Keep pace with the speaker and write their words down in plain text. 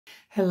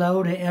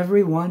Hello to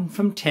everyone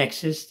from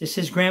Texas. This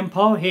is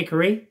Grandpa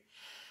Hickory.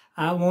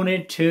 I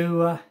wanted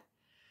to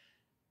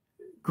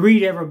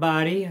greet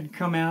everybody and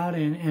come out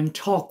and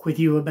talk with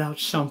you about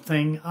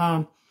something.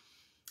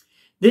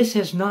 This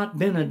has not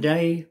been a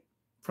day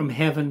from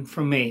heaven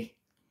for me.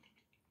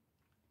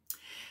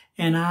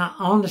 And I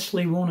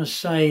honestly want to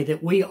say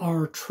that we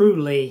are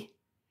truly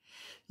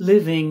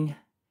living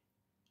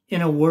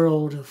in a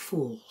world of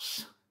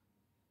fools.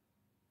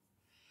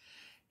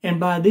 And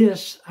by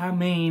this, I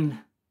mean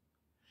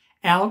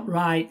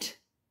outright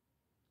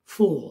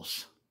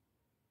fools.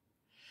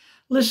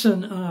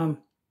 Listen,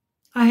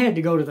 I had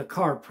to go to the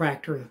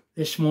chiropractor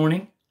this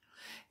morning,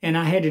 and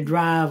I had to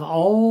drive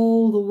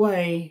all the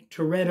way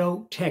to Red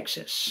Oak,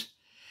 Texas.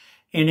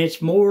 And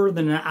it's more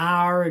than an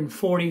hour and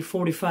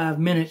 45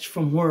 minutes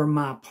from where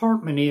my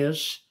apartment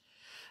is.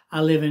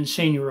 I live in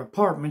senior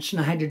apartments, and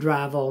I had to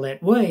drive all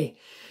that way.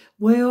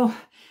 Well,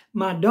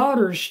 my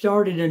daughter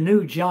started a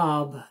new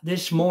job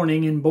this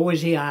morning in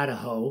Boise,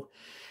 Idaho.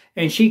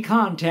 And she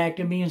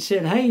contacted me and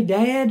said, "Hey,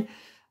 Dad,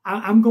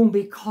 I'm going to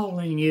be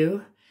calling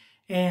you.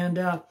 And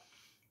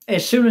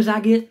as soon as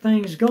I get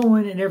things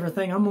going and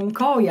everything, I'm going to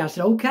call you." I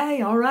said,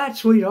 "Okay, all right,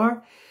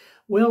 sweetheart."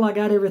 Well, I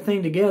got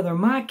everything together.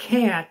 My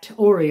cat,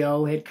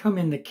 Oreo, had come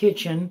in the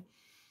kitchen.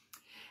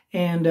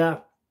 And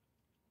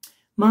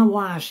my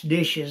wife's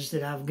dishes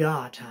that I've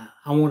got,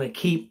 I want to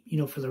keep,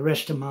 for the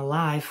rest of my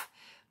life.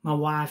 My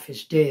wife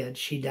is dead.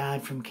 She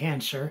died from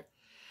cancer.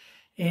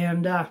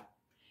 And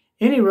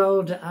any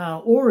road,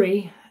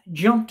 Ori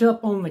jumped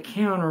up on the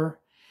counter,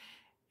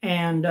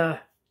 and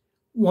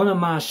one of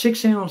my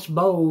 6-ounce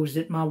bows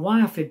that my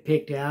wife had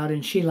picked out,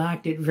 and she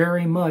liked it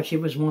very much. It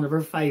was one of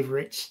her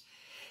favorites.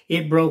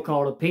 It broke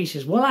all to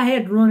pieces. Well, I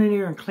had to run in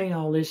here and clean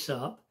all this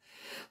up.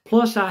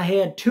 Plus, I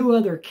had 2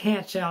 other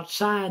cats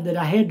outside that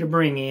I had to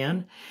bring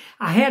in.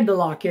 I had to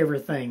lock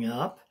everything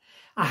up.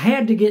 I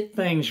had to get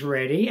things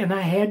ready, and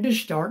I had to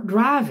start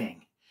driving.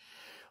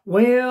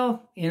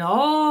 Well, in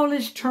all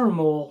this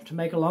turmoil, to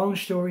make a long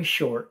story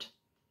short,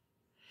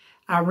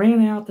 I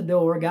ran out the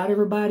door, got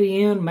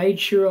everybody in, made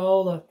sure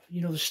all the,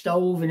 the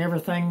stove and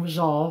everything was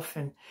off.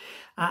 And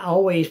I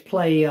always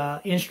play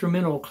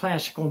instrumental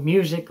classical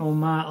music on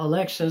my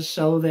Alexa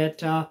so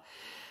that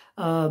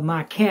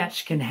my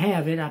cats can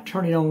have it. I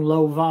turn it on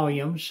low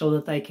volume so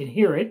that they can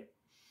hear it.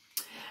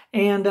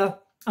 And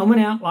I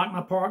went out, locked my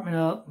apartment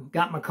up,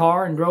 got my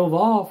car and drove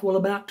off. Well,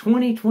 about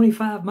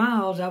 25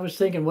 miles, I was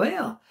thinking,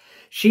 well,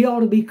 she ought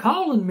to be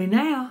calling me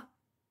now.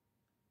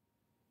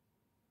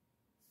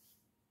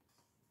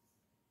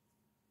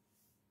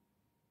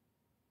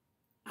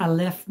 I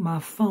left my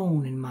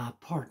phone in my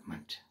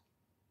apartment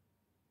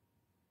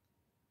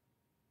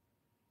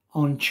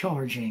on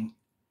charging.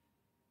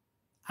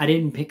 I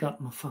didn't pick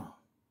up my phone.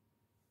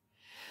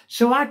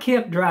 So I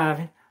kept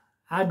driving.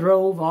 I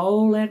drove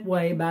all that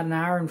way, about an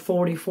hour and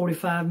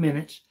 45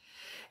 minutes.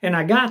 And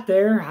I got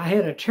there. I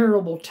had a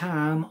terrible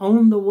time.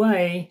 On the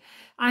way,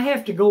 I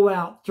have to go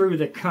out through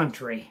the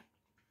country.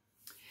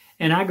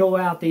 And I go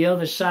out the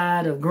other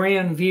side of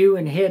Grandview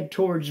and head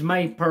towards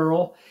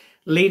Maypearl,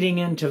 leading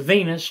into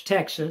Venus,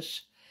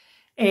 Texas.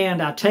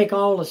 And I take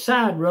all the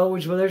side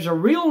roads. Well, there's a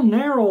real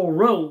narrow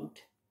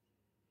road.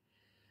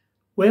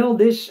 Well,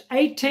 this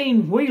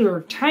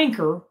 18-wheeler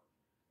tanker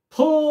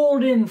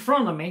pulled in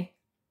front of me.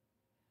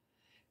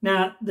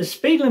 Now, the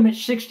speed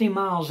limit's 60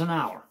 miles an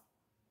hour.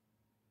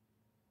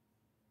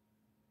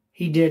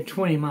 He did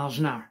 20 miles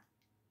an hour.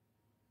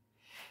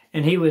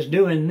 And he was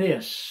doing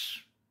this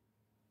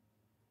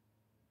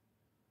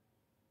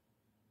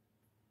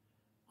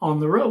on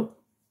the road.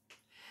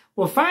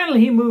 Well, finally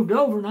he moved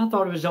over, and I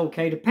thought it was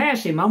okay to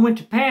pass him. I went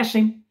to pass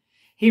him.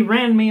 He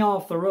ran me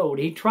off the road.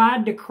 He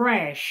tried to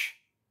crash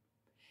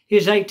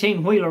his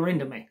 18-wheeler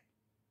into me.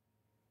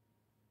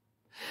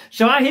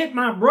 So I hit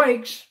my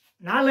brakes,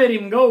 and I let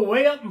him go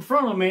way up in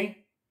front of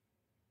me.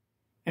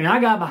 And I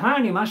got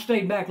behind him. I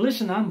stayed back.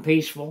 Listen, I'm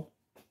peaceful.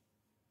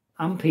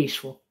 I'm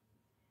peaceful.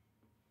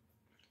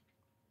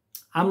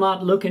 I'm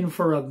not looking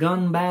for a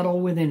gun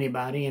battle with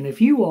anybody. And if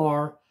you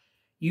are,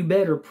 you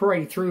better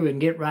pray through and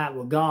get right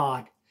with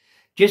God.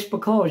 Just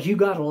because you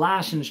got a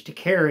license to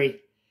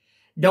carry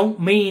don't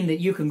mean that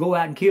you can go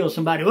out and kill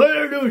somebody. "Well,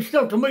 they're doing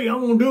stuff to me,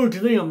 I'm going to do it to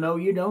them." No,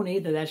 you don't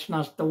either. That's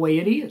not the way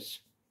it is.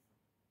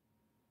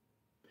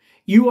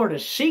 You are to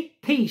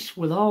seek peace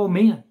with all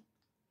men.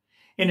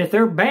 And if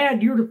they're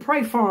bad, you're to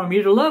pray for them.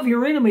 You're to love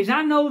your enemies.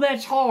 I know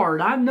that's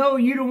hard. I know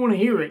you don't want to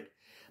hear it.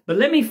 But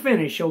let me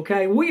finish,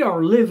 okay? We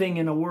are living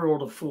in a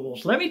world of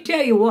fools. Let me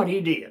tell you what he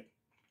did.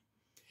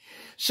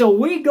 So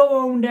we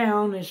go on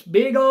down this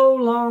big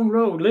old long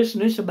road.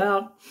 Listen, it's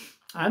about,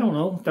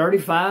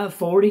 35,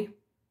 40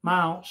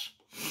 miles.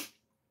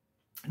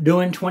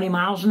 Doing 20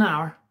 miles an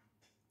hour.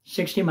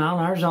 60 mile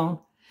an hour zone.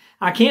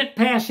 I can't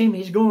pass him.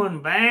 He's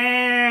going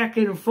back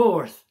and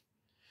forth.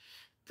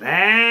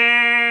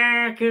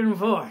 Back and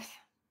forth.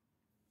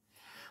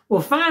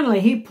 Well, finally,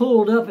 he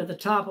pulled up at the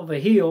top of a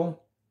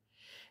hill,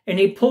 and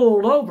he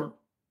pulled over.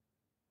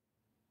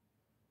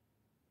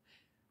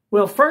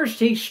 Well, first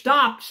he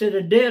stops at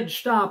a dead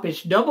stop.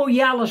 It's double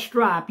yellow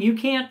stripe. You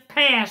can't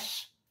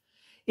pass.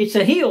 It's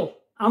a hill.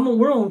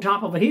 We're on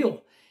top of a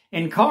hill.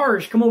 And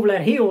cars come over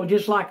that hill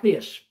just like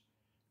this.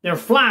 They're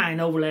flying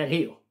over that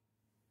hill.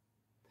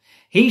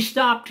 He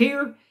stopped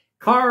here.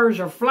 Cars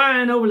are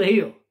flying over the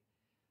hill.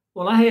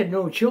 Well, I had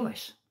no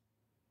choice.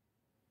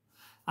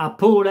 I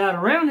pulled out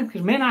around him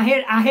because, man, I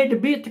had to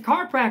be at the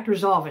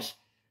chiropractor's office.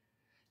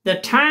 The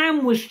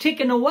time was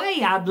ticking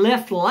away. I'd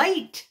left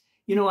late.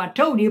 You know, I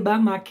told you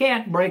about my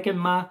cat breaking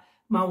my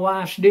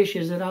wife's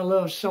dishes that I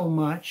love so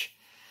much.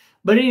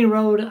 But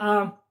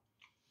anyway,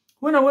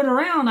 when I went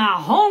around,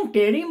 I honked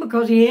at him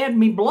because he had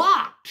me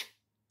blocked.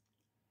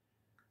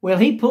 Well,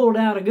 he pulled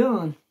out a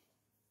gun.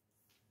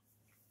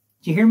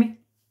 Did you hear me?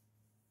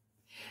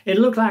 It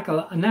looked like a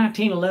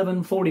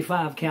 1911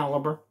 .45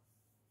 caliber.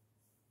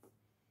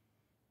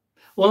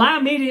 Well, I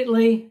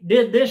immediately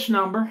did this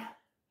number.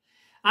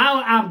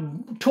 I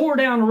tore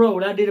down the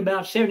road. I did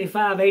about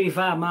 75,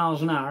 85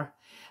 miles an hour.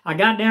 I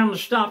got down the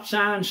stop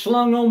sign,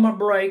 slung on my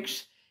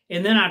brakes,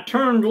 and then I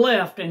turned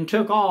left and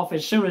took off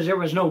as soon as there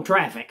was no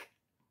traffic.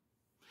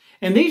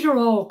 And these are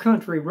all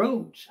country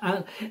roads.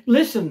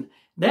 Listen,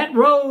 that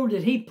road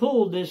that he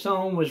pulled this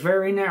on was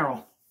very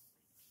narrow.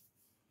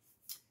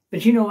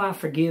 But you know, I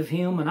forgive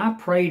him, and I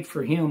prayed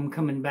for him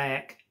coming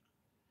back.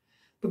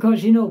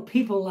 Because, you know,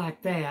 people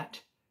like that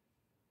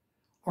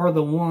are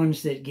the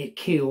ones that get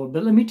killed.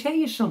 But let me tell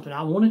you something.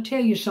 I want to tell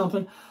you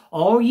something.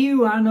 All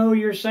you, I know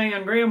you're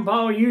saying,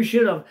 Grandpa, you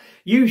should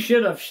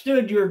have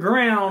stood your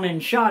ground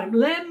and shot him.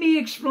 Let me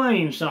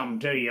explain something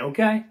to you,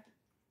 okay?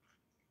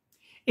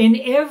 In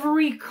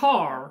every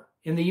car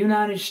in the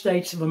United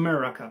States of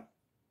America,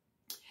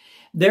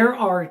 there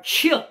are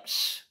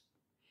chips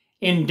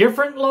in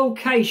different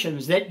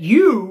locations that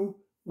you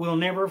will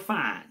never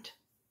find.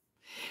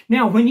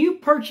 Now, when you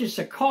purchase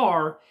a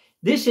car,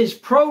 this is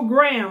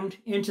programmed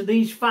into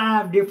these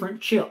 5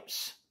 different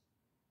chips.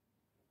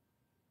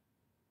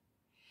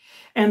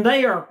 And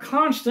they are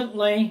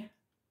constantly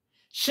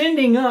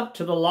sending up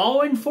to the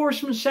law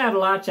enforcement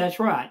satellites. That's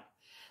right.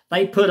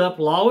 They put up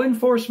law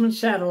enforcement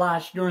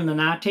satellites during the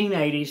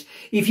 1980s.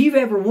 If you've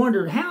ever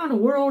wondered, how in the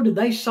world did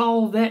they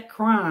solve that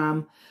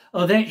crime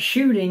of that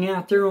shooting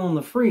out there on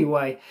the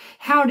freeway?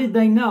 How did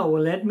they know?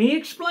 Well, let me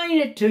explain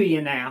it to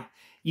you now.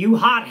 You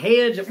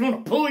hotheads that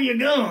want to pull your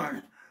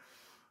gun.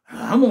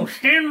 I'm going to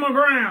stand my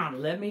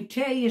ground. Let me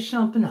tell you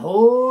something.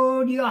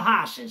 Hold your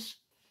horses.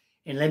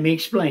 And let me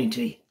explain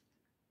to you.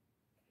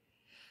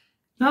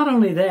 Not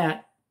only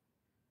that,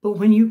 but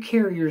when you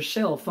carry your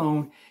cell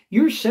phone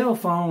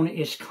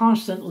is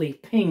constantly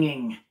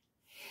pinging.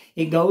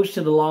 It goes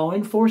to the law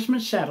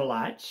enforcement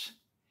satellites.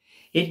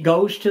 It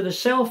goes to the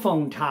cell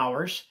phone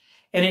towers.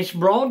 And it's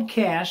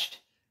broadcast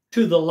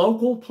to the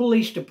local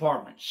police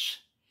departments.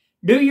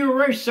 Do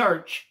your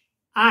research.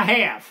 I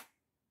have.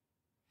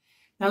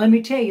 Now, let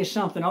me tell you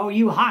something. All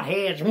you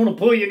hotheads want to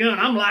pull your gun.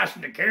 I'm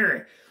licensed to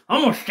carry.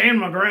 I'm going to stand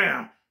my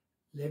ground.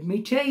 Let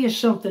me tell you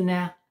something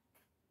now.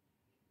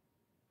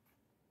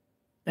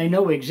 They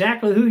know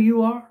exactly who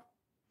you are.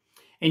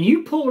 And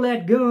you pull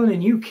that gun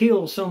and you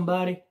kill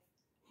somebody.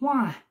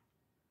 Why?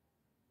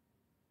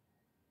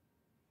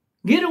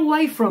 Get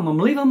away from them.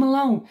 Leave them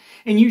alone.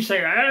 And you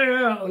say,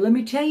 let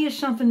me tell you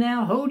something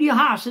now. Hold your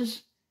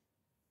horses.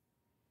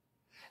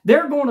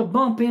 They're going to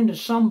bump into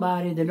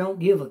somebody that don't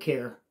give a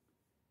care.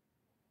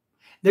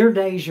 Their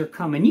days are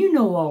coming. You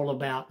know all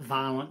about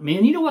violent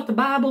men. You know what the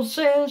Bible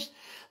says?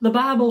 The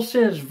Bible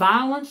says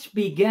violence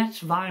begets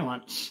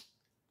violence.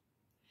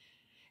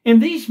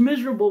 And these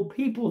miserable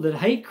people that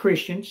hate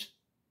Christians,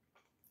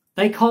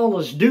 they call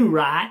us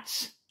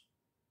do-rights.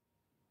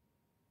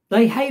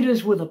 They hate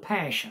us with a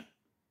passion.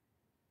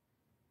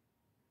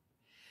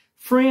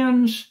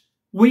 Friends,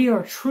 we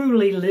are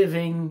truly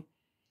living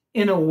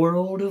in a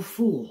world of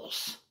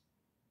fools.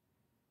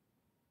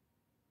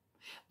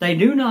 They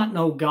do not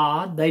know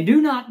God. They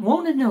do not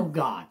want to know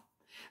God.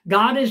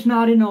 God is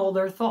not in all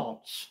their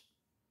thoughts.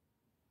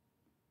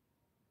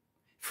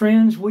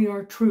 Friends, we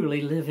are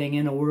truly living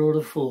in a world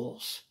of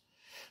fools.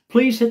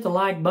 Please hit the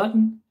like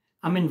button.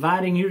 I'm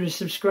inviting you to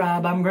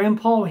subscribe. I'm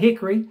Grandpa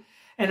Hickory,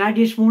 and I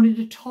just wanted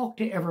to talk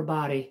to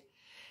everybody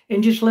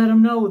and just let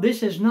them know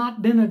this has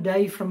not been a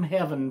day from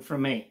heaven for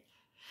me.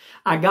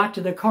 I got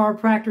to the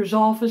chiropractor's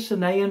office,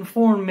 and they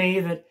informed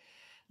me that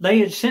they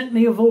had sent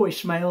me a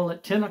voicemail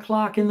at 10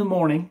 o'clock in the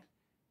morning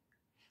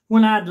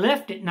when I'd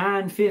left at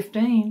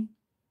 9:15.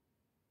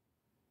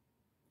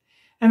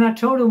 And I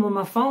told them, well,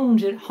 my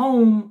phone's at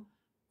home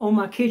on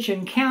my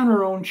kitchen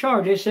counter on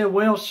charge. They said,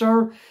 well,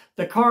 sir,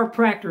 the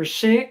chiropractor's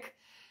sick.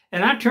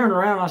 And I turned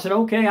around and I said,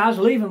 okay, I was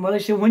leaving. Well, they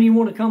said, when do you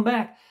want to come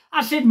back?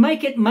 I said,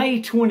 make it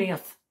May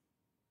 20th.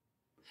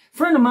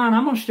 Friend of mine,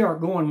 I'm going to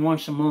start going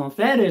once a month.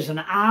 That is an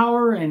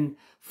hour and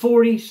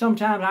 40,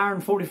 sometimes hour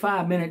and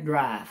 45-minute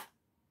drive.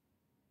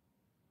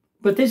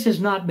 But this has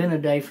not been a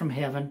day from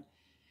heaven,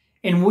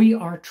 and we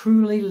are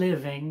truly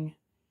living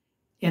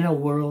in a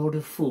world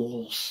of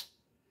fools.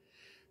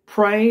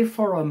 Pray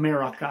for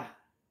America.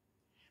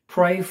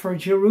 Pray for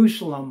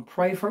Jerusalem.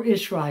 Pray for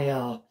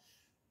Israel.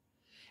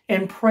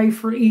 and pray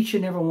for each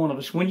and every one of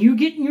us. When you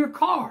get in your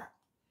car,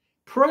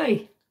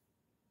 pray.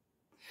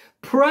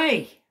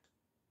 Pray.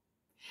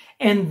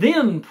 And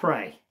then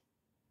pray.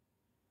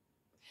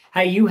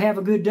 Hey, you have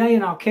a good day,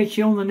 and I'll catch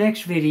you on the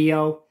next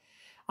video.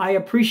 I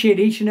appreciate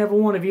each and every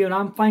one of you, and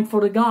I'm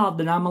thankful to God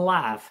that I'm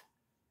alive.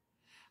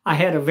 I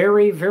had a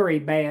very, very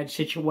bad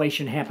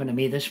situation happen to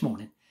me this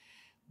morning.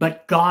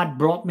 But God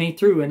brought me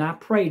through, and I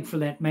prayed for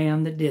that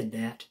man that did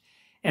that,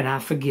 and I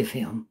forgive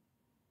him.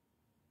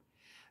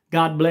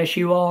 God bless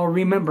you all.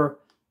 Remember,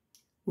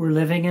 we're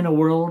living in a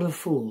world of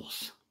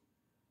fools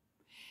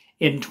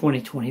in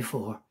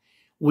 2024.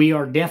 We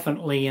are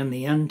definitely in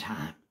the end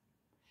time.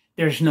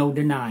 There's no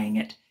denying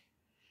it.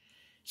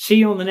 See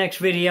you on the next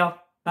video.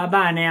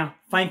 Bye-bye now.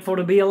 Thankful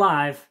to be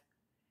alive.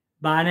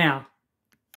 Bye now.